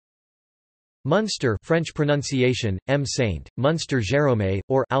Munster French pronunciation, M. Saint, Munster Jérôme,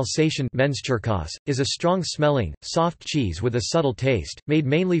 or Alsatian Menzturkos, is a strong-smelling, soft cheese with a subtle taste, made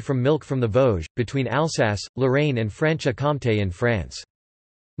mainly from milk from the Vosges, between Alsace, Lorraine and Franche-Comté in France.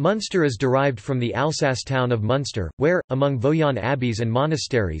 Munster is derived from the Alsace town of Munster, where, among Vauyan abbeys and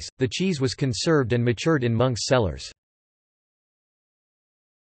monasteries, the cheese was conserved and matured in monks' cellars.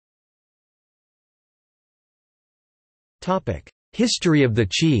 History of the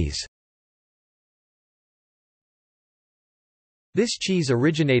cheese. This cheese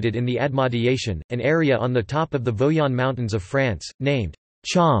originated in the Admadiation, an area on the top of the Vauyan mountains of France, named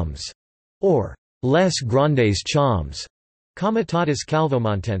Chaumes, or Les Grandes Chaumes, Comitatus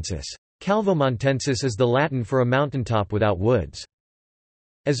calvomontensis. Calvomontensis is the Latin for a mountaintop without woods.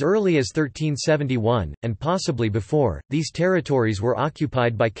 As early as 1371, and possibly before, these territories were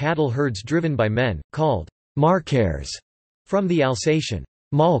occupied by cattle herds driven by men, called markers, from the Alsatian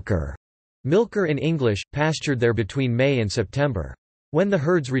malker, milker in English, pastured there between May and September. When the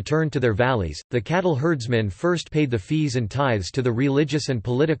herds returned to their valleys, the cattle herdsmen first paid the fees and tithes to the religious and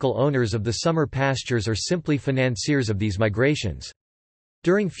political owners of the summer pastures or simply financiers of these migrations.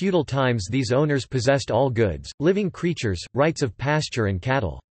 During feudal times these owners possessed all goods, living creatures, rights of pasture and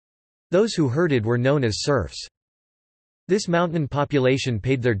cattle. Those who herded were known as serfs. This mountain population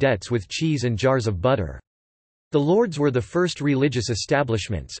paid their debts with cheese and jars of butter. The lords were the first religious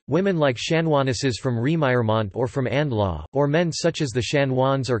establishments. Women like chanoinesses from Remiremont or from Andlau, or men such as the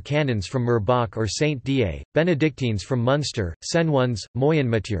chanoines or canons from Murbach or Saint Dié, Benedictines from Munster, Senones,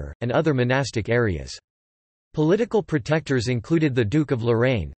 Moyenmature, and other monastic areas. Political protectors included the Duke of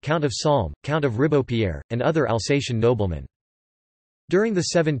Lorraine, Count of Salm, Count of Ribeaupierre, and other Alsatian noblemen. During the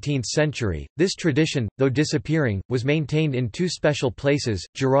 17th century, this tradition, though disappearing, was maintained in two special places,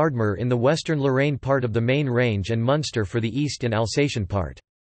 Girardmer in the western Lorraine part of the main range and Munster for the east and Alsatian part.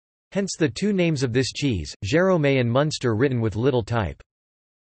 Hence the two names of this cheese, Jérôme and Munster, written with little type.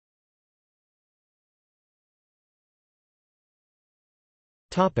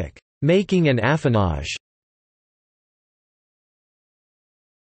 Making and affinage.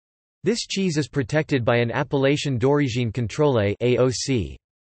 This cheese is protected by an Appellation d'origine contrôlée (AOC).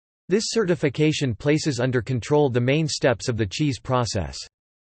 This certification places under control the main steps of the cheese process.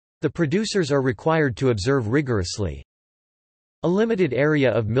 The producers are required to observe rigorously a limited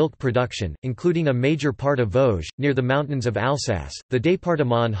area of milk production, including a major part of Vosges, near the mountains of Alsace, the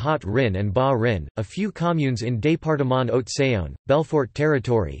département Haut-Rhin and Bas-Rhin, a few communes in département Haute-Saône, Belfort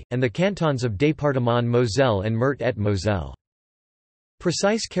territory, and the cantons of département Moselle and Meurthe-et-Moselle.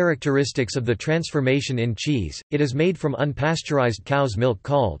 Precise characteristics of the transformation in cheese: it is made from unpasteurized cow's milk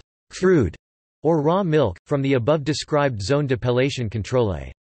called crude or raw milk, from the above described zone d'appellation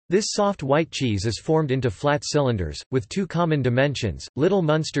contrôlée. This soft white cheese is formed into flat cylinders, with two common dimensions. Little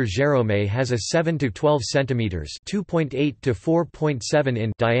Munster Jérôme has a 7 to 12 cm (2.8 to 4.7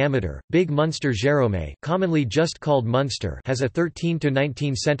 in) diameter. Big Munster Jérôme, commonly just called Munster, has a 13 to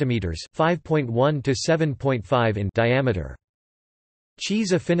 19 cm (5.1 to 7.5 in) diameter.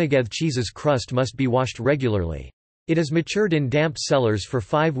 Cheese affinage cheese's crust must be washed regularly. It is matured in damp cellars for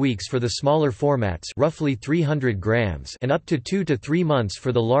 5 weeks for the smaller formats, roughly 300 grams, and up to 2 to 3 months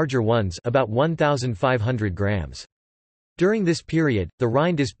for the larger ones, about 1,500 grams. During this period, the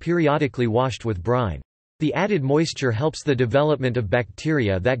rind is periodically washed with brine. The added moisture helps the development of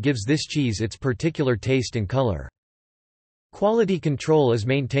bacteria that gives this cheese its particular taste and color. Quality control is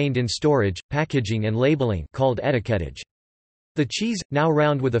maintained in storage, packaging and labeling, called etiquettage. The cheese, now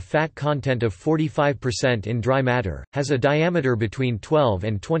round with a fat content of 45% in dry matter, has a diameter between 12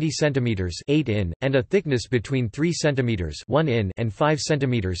 and 20 cm (8 in) and a thickness between 3 cm (1 in) and 5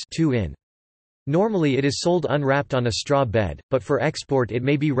 cm (2 in). Normally it is sold unwrapped on a straw bed, but for export it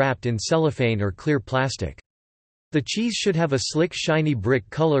may be wrapped in cellophane or clear plastic. The cheese should have a slick shiny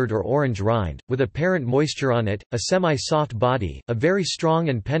brick-colored or orange rind, with apparent moisture on it, a semi-soft body, a very strong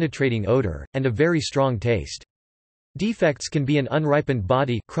and penetrating odor, and a very strong taste. Defects can be an unripened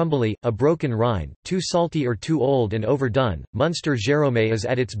body, crumbly, a broken rind, too salty or too old and overdone. Munster Jérôme is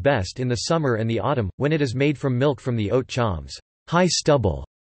at its best in the summer and the autumn, when it is made from milk from the haute chaumes, high stubble,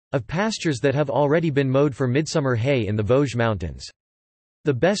 of pastures that have already been mowed for midsummer hay in the Vosges mountains.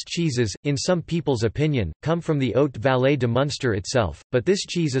 The best cheeses, in some people's opinion, come from the Haute Vallée de Munster itself, but this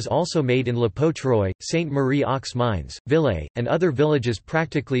cheese is also made in Le Poteroy, Sainte-Marie-aux-Mines, Villers, and other villages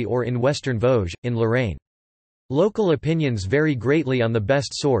practically or in western Vosges, in Lorraine. Local opinions vary greatly on the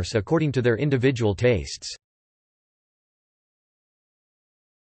best source according to their individual tastes.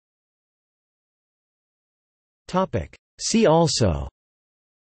 See also: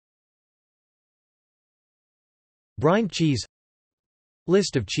 brine cheese,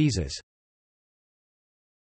 list of cheeses.